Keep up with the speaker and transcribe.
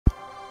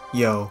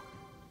Yo,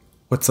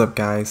 what's up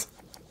guys?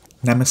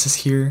 Nemesis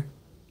here,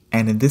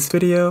 and in this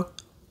video,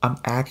 I'm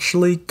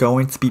actually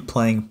going to be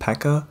playing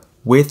Pekka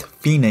with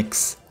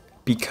Phoenix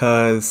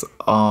because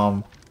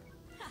I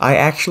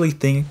actually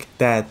think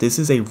that this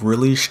is a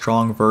really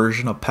strong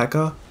version of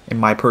Pekka in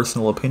my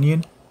personal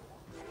opinion,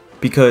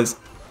 because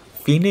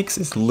Phoenix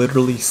is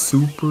literally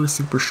super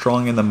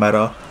strong in the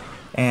meta,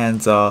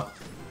 and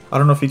I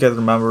don't know if you guys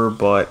remember,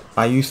 but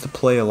I used to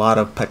play a lot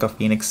of Pekka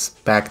Phoenix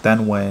back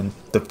then when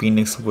the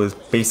Phoenix was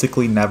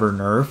basically never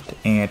nerfed,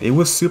 and it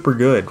was super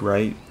good,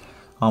 right?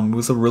 It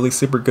was a really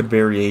super good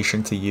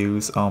variation to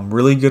use,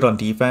 really good on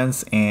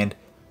defense, and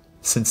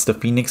since the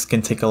Phoenix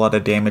can take a lot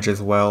of damage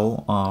as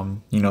well,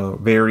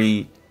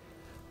 very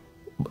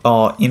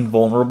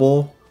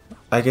invulnerable,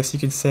 I guess you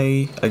could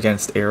say,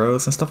 against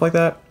arrows and stuff like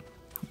that.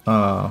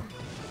 Yeah,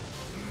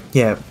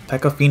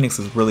 Pekka Phoenix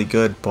is really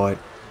good, but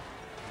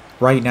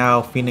right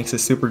now Phoenix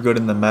is super good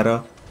in the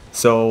meta,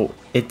 so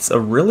it's a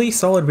really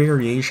solid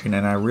variation,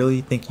 and I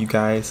really think you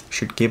guys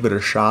should give it a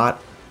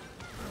shot.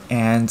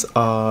 And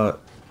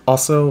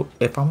also,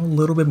 if I'm a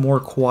little bit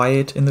more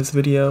quiet in this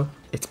video,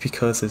 it's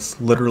because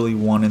it's literally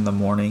 1 in the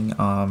morning.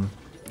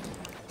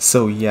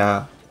 So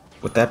yeah,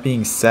 with that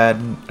being said,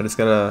 I just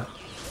gotta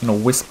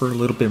whisper a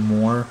little bit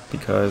more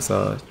because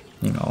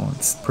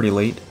it's pretty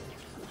late.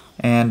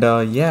 And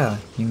yeah,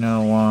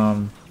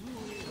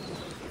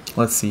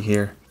 let's see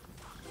here.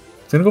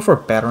 I'm gonna go for a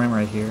battering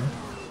right here.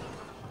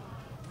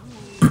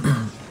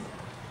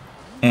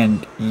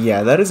 And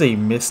yeah, that is a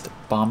missed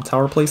bomb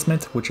tower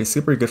placement, which is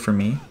super good for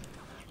me.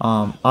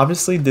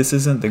 Obviously this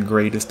isn't the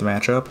greatest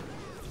matchup,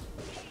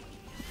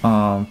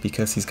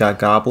 because he's got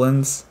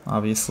goblins,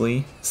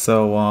 obviously.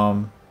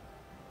 So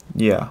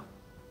yeah,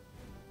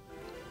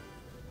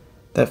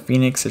 that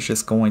Phoenix is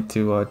just going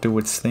to do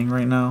its thing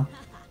right now.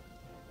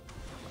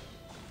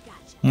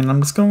 And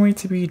I'm just going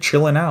to be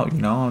chilling out,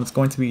 I'm just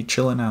going to be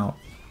chilling out.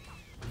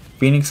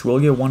 Phoenix will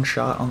get one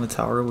shot on the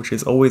tower, which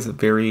is always a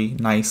very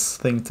nice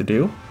thing to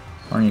do,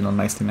 or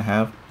nice thing to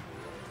have.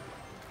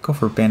 Go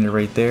for a bandit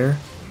right there,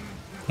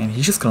 and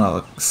he's just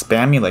gonna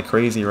spam me like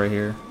crazy right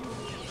here.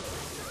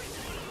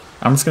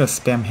 I'm just gonna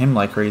spam him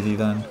like crazy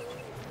then.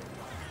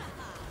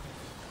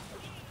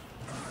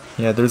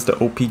 Yeah, there's the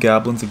OP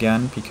goblins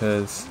again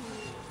because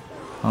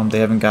they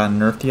haven't gotten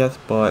nerfed yet,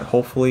 but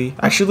hopefully,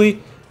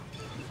 actually,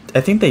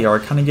 I think they are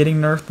kind of getting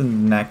nerfed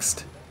in the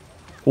next.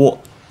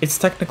 Well, it's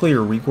technically a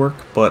rework,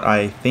 but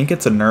I think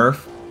it's a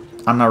nerf.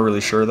 I'm not really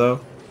sure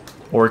though.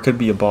 Or it could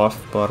be a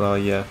buff, but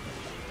yeah.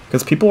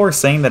 Because people are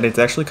saying that it's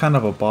actually kind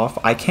of a buff.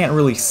 I can't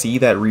really see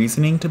that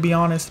reasoning, to be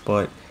honest,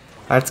 but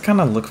I have to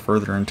kind of look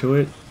further into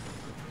it.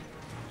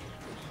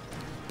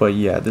 But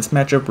yeah, this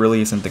matchup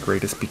really isn't the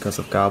greatest because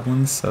of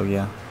goblins, so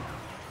yeah.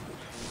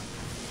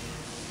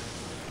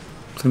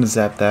 Just gonna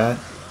zap that.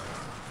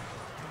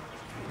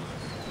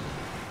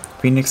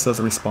 Phoenix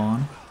does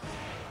respawn.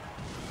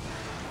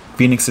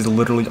 Phoenix is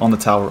literally on the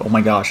tower. Oh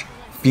my gosh.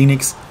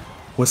 Phoenix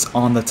was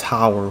on the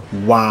tower.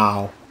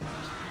 Wow.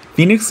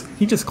 Phoenix,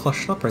 he just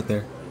clutched up right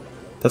there.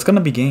 That's gonna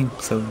be game.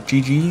 So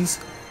GG's.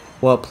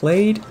 Well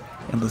played.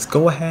 And let's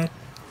go ahead,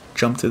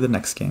 jump to the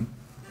next game.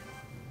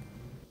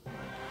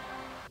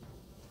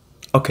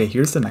 Okay,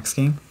 here's the next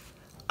game.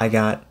 I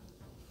got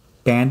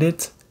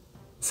Bandit,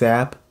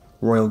 Zap,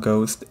 Royal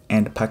Ghost,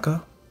 and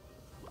Pekka.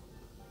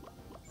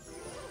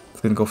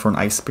 I'm gonna go for an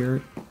Ice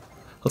Spirit.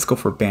 Let's go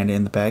for Bandit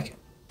in the bag.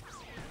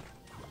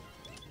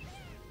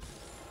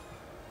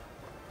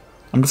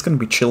 I'm just gonna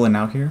be chilling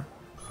out here.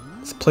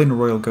 Let's play the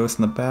Royal Ghost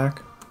in the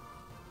back.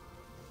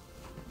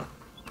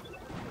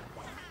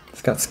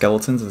 It's got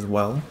skeletons as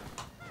well.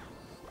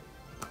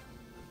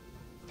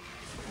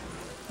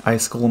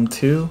 Ice Golem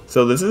 2.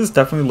 So this is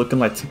definitely looking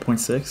like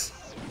 2.6.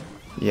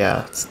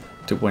 Yeah, it's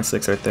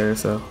 2.6 right there,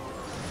 so.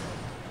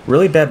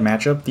 Really bad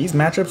matchup. These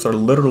matchups are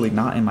literally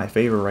not in my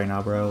favor right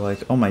now, bro. Like,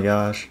 oh my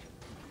gosh.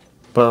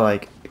 But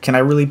like, can I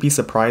really be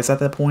surprised at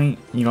that point?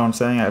 You know what I'm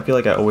saying? I feel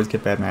like I always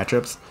get bad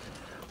matchups.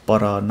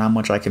 But not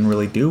much I can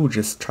really do,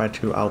 just try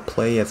to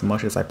outplay as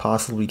much as I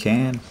possibly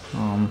can.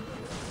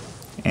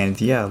 And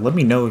yeah, let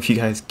me know if you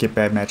guys get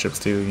bad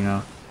matchups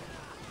too,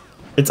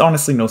 It's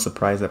honestly no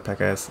surprise that Pekka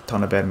has a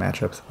ton of bad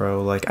matchups,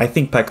 bro. Like, I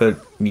think Pekka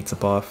needs a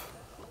buff.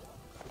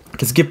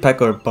 Just give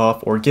Pekka a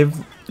buff, or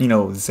give,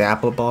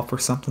 Zap a buff or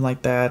something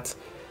like that.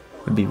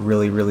 Would be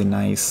really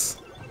nice.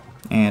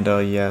 And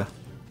yeah.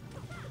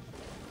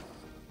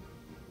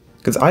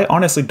 Because I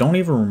honestly don't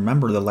even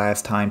remember the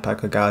last time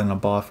Pekka got in a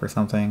buff or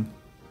something.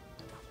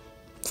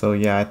 So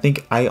yeah, I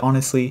think I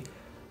honestly,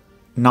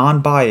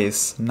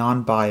 non-bias,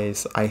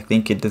 I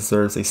think it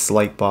deserves a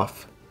slight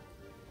buff.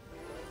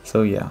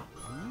 So yeah.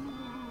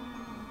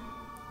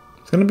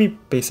 It's gonna be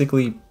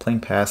basically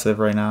playing passive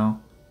right now.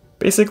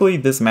 Basically,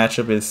 this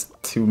matchup is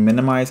to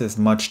minimize as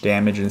much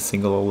damage in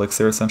single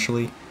elixir,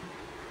 essentially,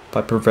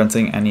 by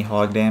preventing any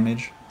hog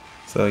damage.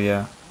 So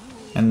yeah.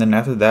 And then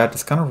after that,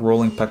 just kind of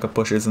rolling Pekka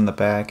pushes in the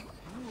back.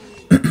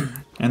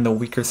 And the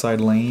weaker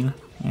side lane.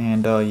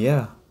 And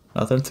yeah,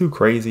 nothing too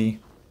crazy.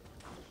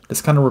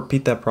 Just kind of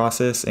repeat that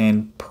process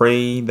and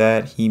pray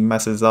that he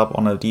messes up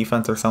on a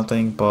defense or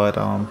something. But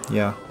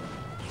yeah.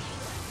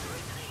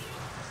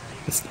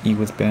 This E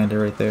was banded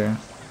right there.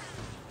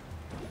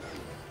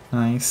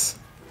 Nice.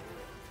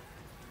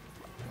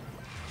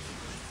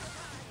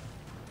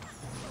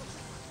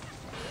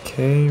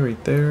 Okay,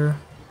 right there.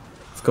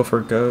 Let's go for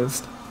a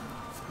ghost.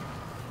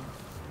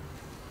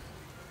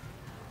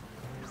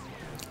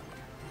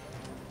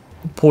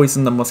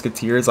 Poison the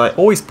musketeers. I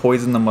always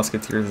poison the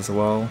musketeers as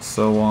well.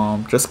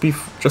 So just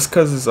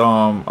cause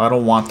I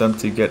don't want them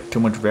to get too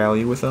much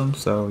value with them.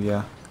 So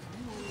yeah.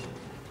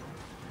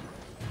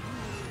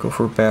 Go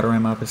for battle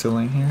ram opposite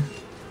lane here.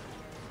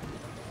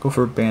 Go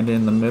for bandit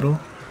in the middle.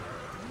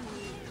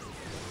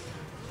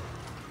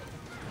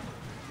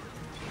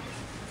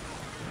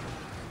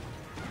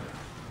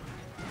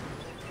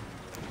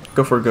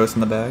 Go for a ghost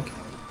in the back.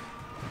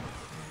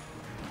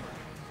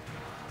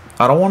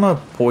 I don't want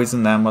to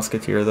poison that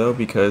musketeer though,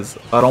 because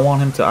I don't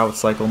want him to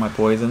outcycle my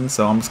poison,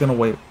 so I'm just going to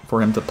wait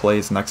for him to play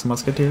his next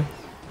musketeer.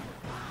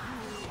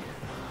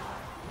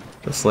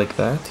 Just like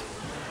that.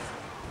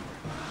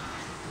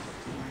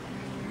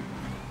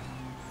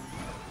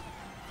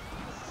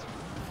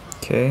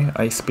 Okay,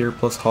 Ice Spear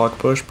plus Hog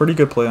Push. Pretty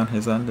good play on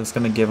his end. It's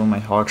going to give him a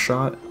Hog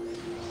Shot.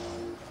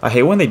 I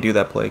hate when they do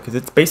that play, because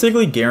it's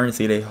basically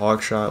guaranteed a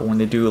Hog Shot when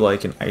they do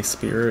like an Ice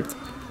Spirit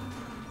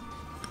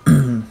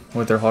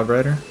with their Hog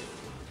Rider.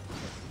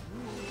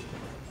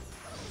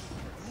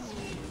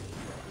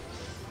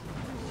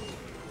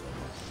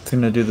 It's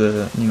gonna do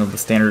the, the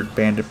standard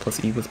bandit plus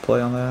Evis play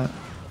on that.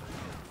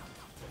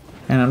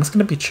 And I'm just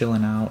gonna be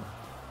chilling out.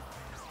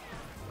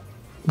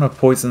 I'm gonna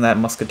poison that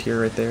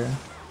musketeer right there.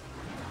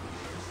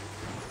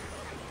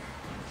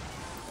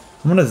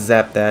 I'm gonna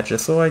zap that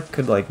just so I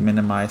could like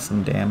minimize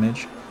some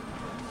damage.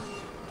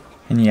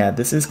 And yeah,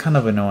 this is kind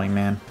of annoying,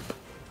 man.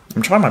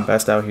 I'm trying my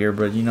best out here,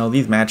 but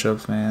these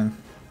matchups, man.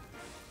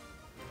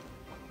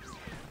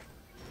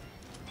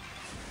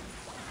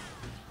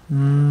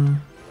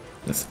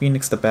 Let's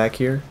Phoenix the back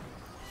here.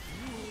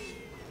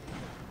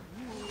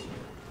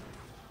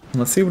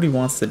 Let's see what he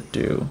wants to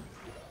do.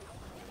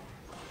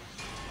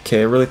 Okay,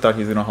 I really thought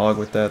he was gonna hog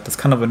with that. That's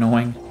kind of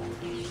annoying.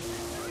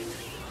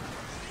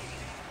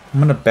 I'm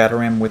gonna battle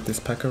ram with this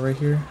Pekka right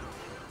here.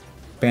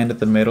 Bandit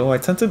the middle. I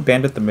tend to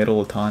bandit the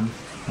middle a ton,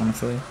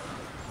 honestly.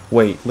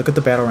 Wait, look at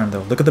the battle ram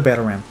though. Look at the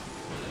battle ram.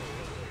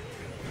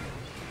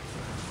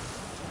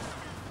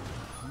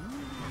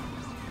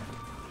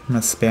 I'm gonna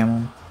spam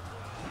him.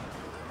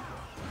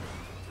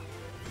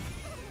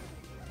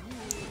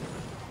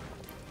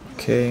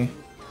 Okay.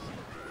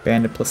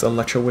 Bandit plus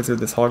Electro Wizard,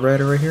 this Hog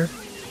Rider right here.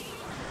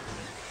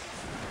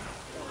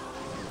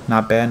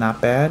 Not bad, not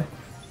bad.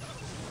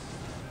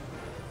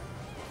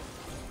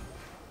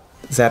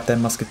 Zap that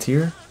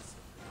Musketeer.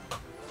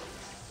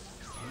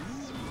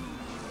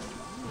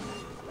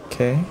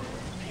 Okay.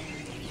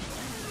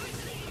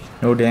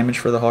 No damage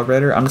for the Hog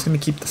Rider. I'm just gonna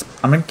keep this.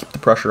 I'm gonna keep the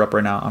pressure up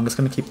right now. I'm just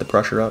gonna keep the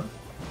pressure up.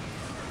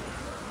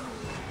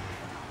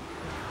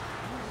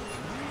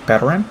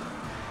 Battle Ram?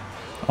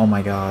 Oh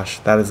my gosh,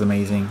 that is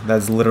amazing. That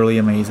is literally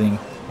amazing.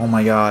 Oh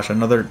my gosh,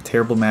 another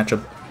terrible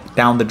matchup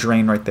down the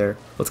drain right there.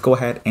 Let's go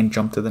ahead and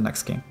jump to the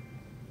next game.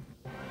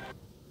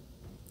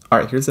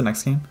 Alright, here's the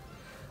next game.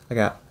 I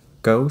got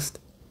Ghost,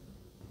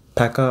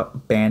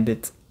 Pekka,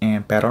 Bandit,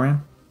 and Battle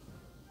Ram.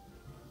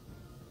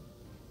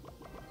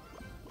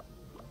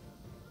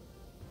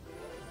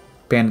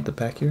 Bandit the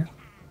back here.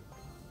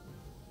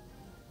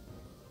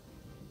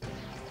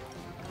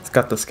 It's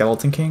got the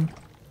Skeleton King.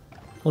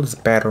 We'll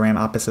just Battle Ram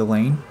opposite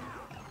lane.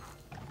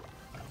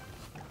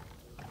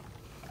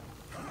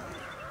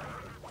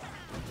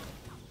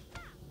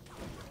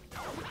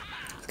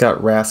 It's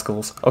got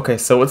Rascals. Okay,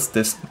 so it's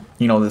this,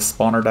 this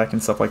spawner deck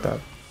and stuff like that.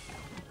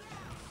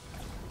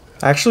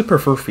 I actually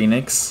prefer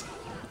Phoenix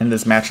in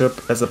this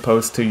matchup as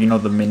opposed to,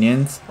 the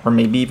minions, or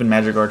maybe even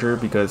Magic Archer,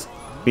 because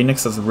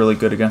Phoenix is really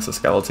good against the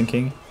Skeleton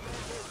King.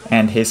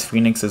 And his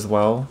Phoenix as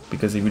well,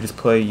 because if you just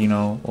play,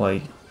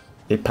 like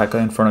a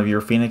Pekka in front of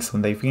your Phoenix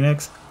when they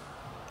Phoenix,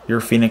 your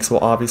Phoenix will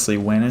obviously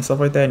win and stuff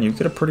like that, and you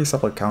get a pretty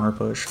solid counter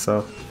push,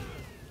 so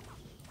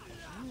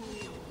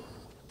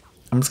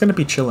I'm just gonna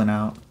be chilling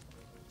out.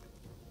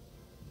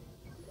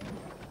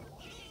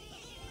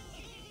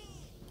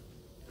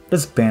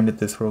 Just bandit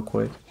this real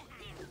quick.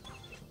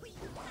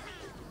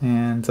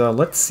 And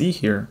let's see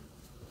here.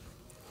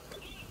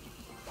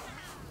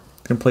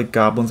 Gonna play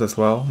goblins as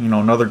well.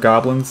 Another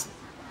goblins.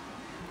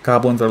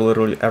 Goblins are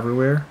literally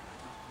everywhere.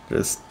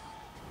 Just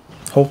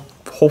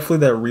hopefully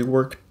that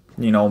rework,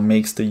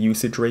 makes the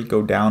usage rate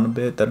go down a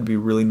bit. That'd be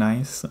really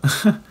nice.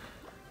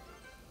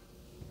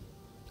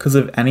 Because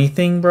if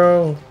anything,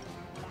 bro,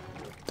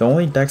 the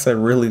only decks I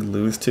really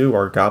lose to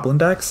are goblin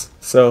decks.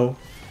 So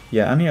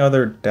yeah, any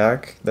other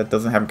deck that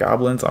doesn't have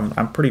goblins,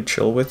 I'm pretty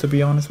chill with, to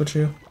be honest with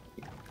you.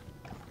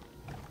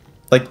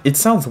 Like, it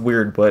sounds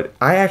weird, but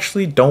I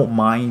actually don't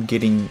mind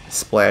getting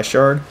Splash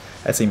Yard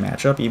as a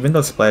matchup, even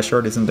though Splash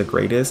Yard isn't the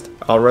greatest.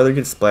 I'll rather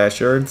get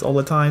Splash Yards all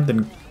the time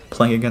than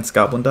playing against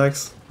Goblin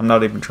decks. I'm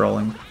not even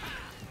trolling.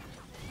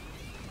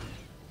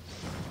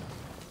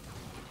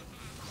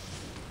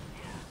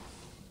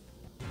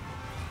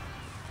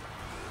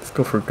 Let's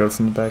go for a Ghost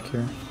in the back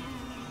here.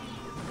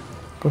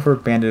 Go for a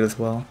Bandit as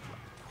well.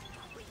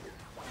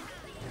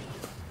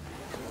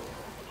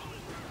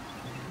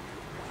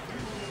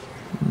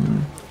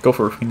 Go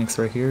for a Phoenix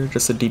right here,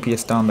 just to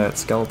DPS down that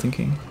Skeleton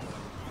King.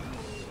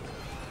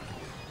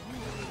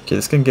 Okay,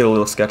 this can get a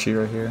little sketchy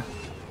right here.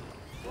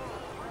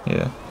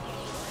 Yeah.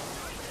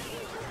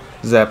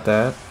 Zap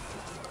that.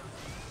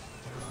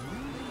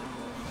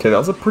 Okay, that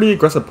was a pretty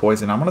aggressive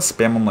poison. I'm gonna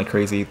spam him like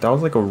crazy. That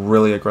was like a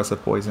really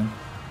aggressive poison.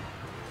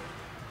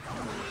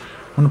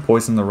 I'm gonna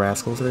poison the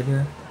Rascals right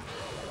here.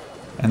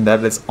 And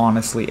that is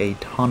honestly a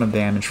ton of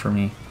damage for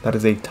me. That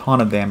is a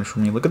ton of damage for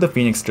me. Look at the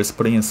Phoenix just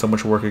putting in so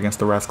much work against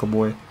the Rascal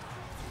Boy.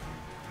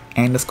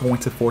 And it's going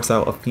to force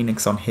out a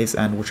Phoenix on his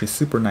end, which is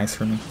super nice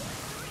for me.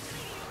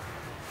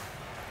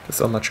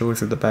 Just Electro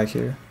Wizard at the back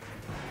here.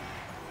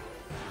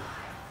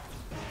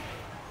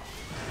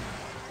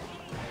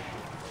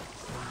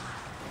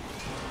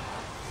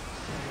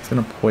 It's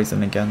gonna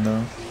poison again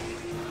though.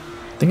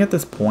 I think at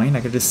this point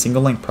I could just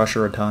single lane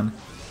pressure a ton.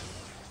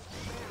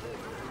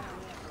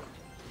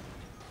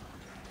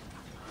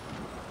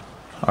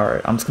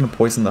 Alright, I'm just gonna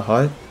poison the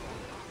hut.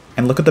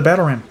 And look at the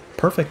battle ram.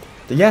 Perfect.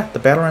 Yeah, the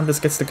battle ram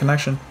just gets the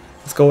connection.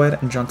 Let's go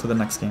ahead and jump to the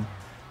next game.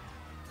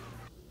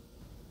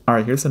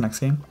 Alright, here's the next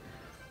game.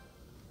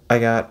 I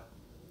got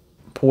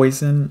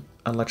Poison,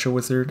 Electro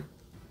Wizard,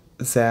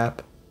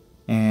 Zap,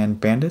 and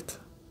Bandit.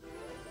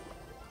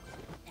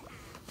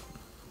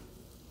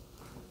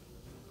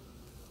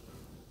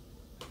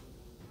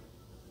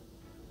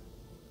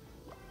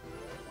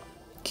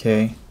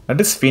 Okay, I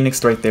just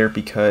Phoenixed right there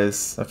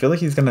because I feel like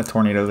he's gonna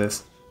tornado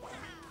this.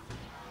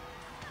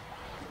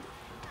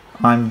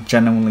 I'm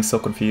genuinely so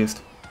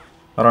confused.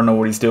 I don't know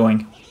what he's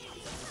doing.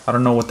 I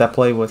don't know what that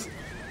play was.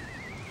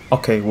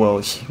 Okay,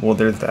 well,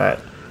 there's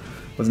that.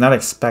 Was not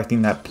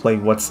expecting that play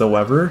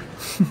whatsoever.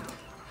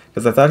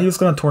 Because I thought he was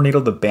going to tornado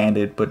the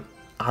Bandit, but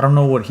I don't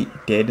know what he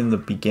did in the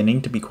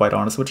beginning, to be quite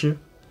honest with you.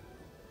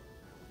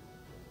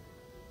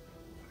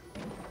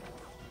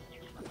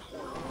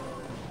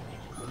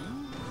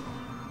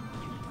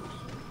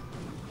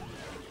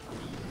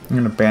 I'm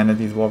going to bandit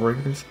these wall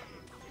breakers.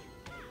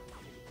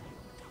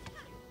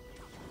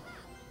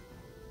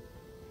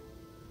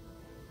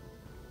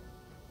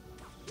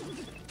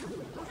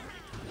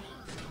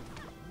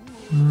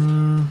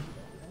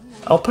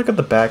 I'll pick up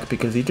the back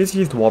because he just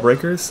used wall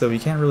breakers, so he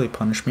can't really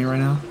punish me right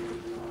now.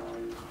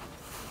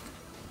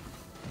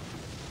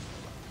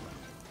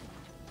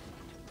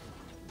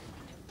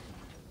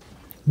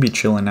 Be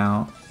chilling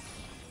out.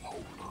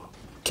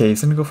 Okay,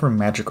 he's gonna go for a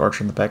Magic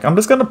Archer in the back. I'm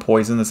just gonna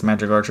poison this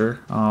Magic Archer.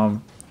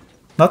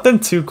 Nothing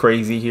too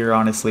crazy here,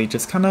 honestly.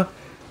 Just kind of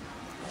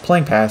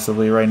playing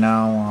passively right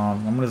now.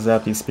 I'm gonna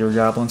zap these Spear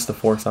Goblins to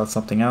force out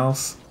something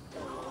else.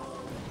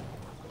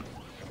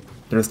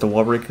 There's the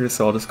wall breakers,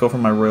 so I'll just go for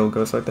my Royal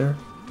Ghost right there.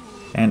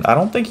 And I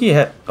don't think he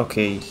had...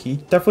 Okay, he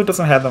definitely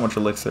doesn't have that much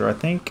elixir, I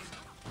think.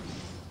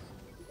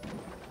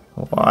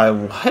 Why?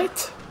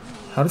 What?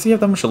 How does he have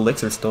that much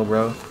elixir still,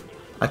 bro?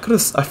 I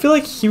feel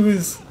like he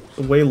was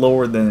way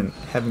lower than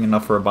having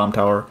enough for a bomb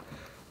tower.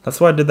 That's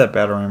why I did that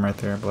battle ram right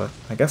there, but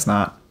I guess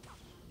not.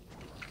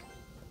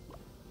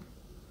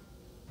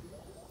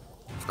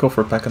 Let's go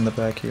for a Pekka in the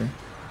back here.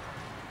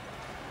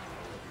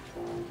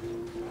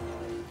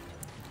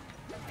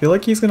 I feel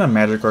like he's gonna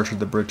Magic Archer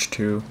the bridge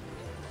too.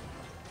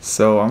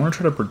 So I'm gonna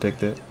try to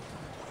predict it.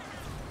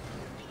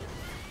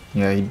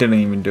 Yeah, he didn't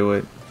even do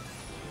it.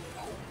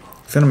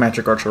 He's gonna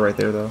Magic Archer right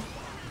there though.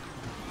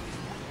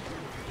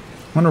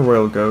 I'm gonna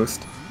Royal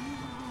Ghost.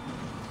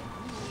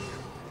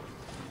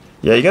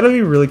 Yeah, you gotta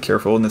be really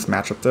careful in this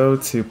matchup though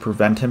to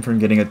prevent him from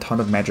getting a ton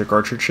of Magic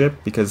Archer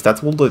chip, because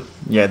that's what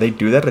yeah, they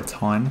do that a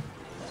ton.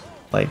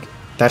 Like,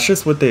 that's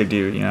just what they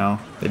do, you know?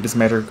 They just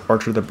Magic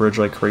Archer the bridge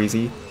like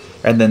crazy.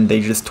 And then they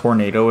just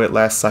tornado it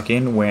last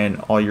second when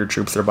all your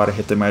troops are about to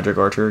hit the Magic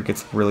Archer. It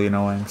gets really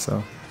annoying,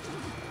 so.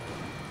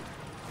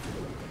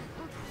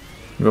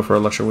 You go for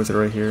Electro Wizard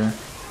right here.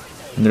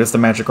 And there's the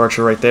Magic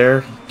Archer right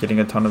there, getting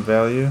a ton of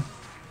value.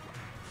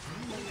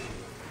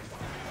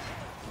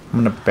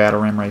 I'm gonna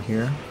Battle Ram right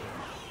here.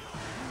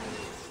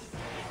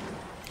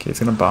 Okay, it's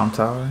gonna Bomb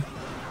Tower.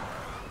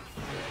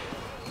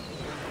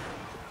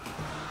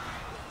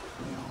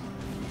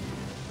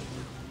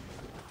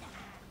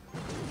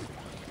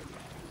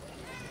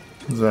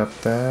 Zap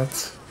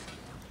that.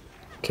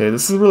 Okay,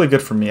 this is really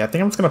good for me. I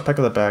think I'm just gonna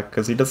Pekka the back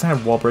because he doesn't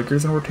have wall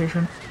breakers in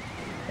rotation.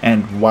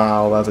 And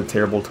wow, that was a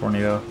terrible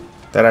tornado.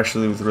 That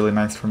actually was really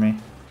nice for me.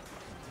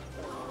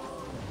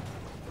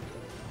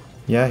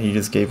 Yeah, he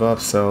just gave up,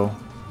 so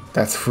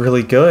that's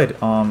really good.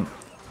 I'm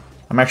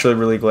actually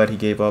really glad he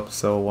gave up.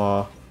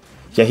 So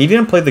yeah, he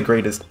didn't play the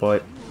greatest,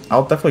 but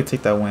I'll definitely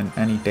take that win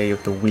any day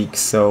of the week.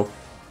 So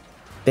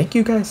thank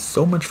you guys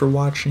so much for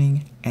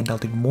watching, and I'll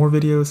do more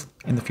videos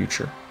in the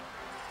future.